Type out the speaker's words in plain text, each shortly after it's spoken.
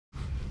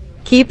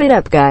Keep it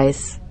up,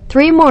 guys.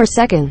 3 more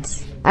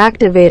seconds.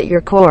 Activate your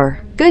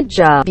core. Good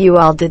job, you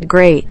all did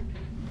great.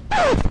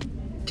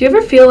 Do you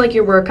ever feel like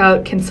your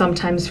workout can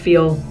sometimes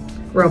feel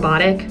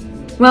robotic?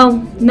 Well,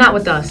 not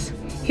with us.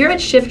 Here at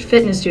Shift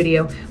Fitness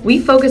Studio, we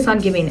focus on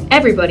giving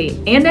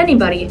everybody and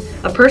anybody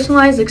a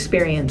personalized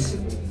experience.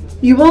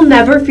 You will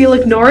never feel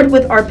ignored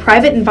with our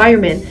private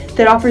environment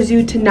that offers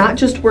you to not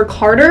just work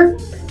harder,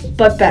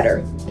 but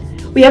better.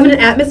 We have an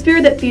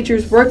atmosphere that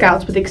features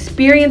workouts with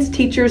experienced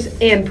teachers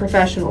and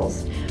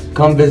professionals.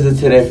 Come visit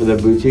today for the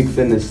Boutique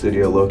Fitness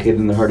Studio located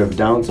in the heart of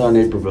downtown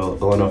Naperville,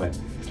 Illinois.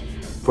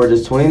 For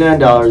just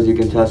 $29, you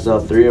can test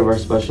out 3 of our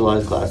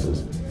specialized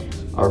classes,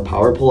 our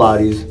Power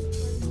Pilates,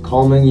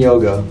 Calming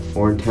Yoga,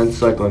 or Intense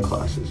Cycling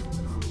classes.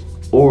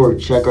 Or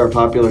check our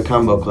popular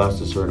combo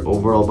classes for an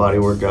overall body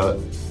workout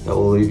that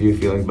will leave you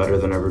feeling better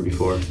than ever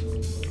before.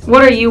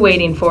 What are you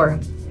waiting for?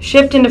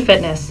 Shift into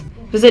fitness.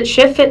 Visit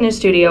Shift Fitness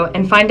Studio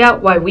and find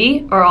out why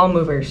we are all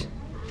movers.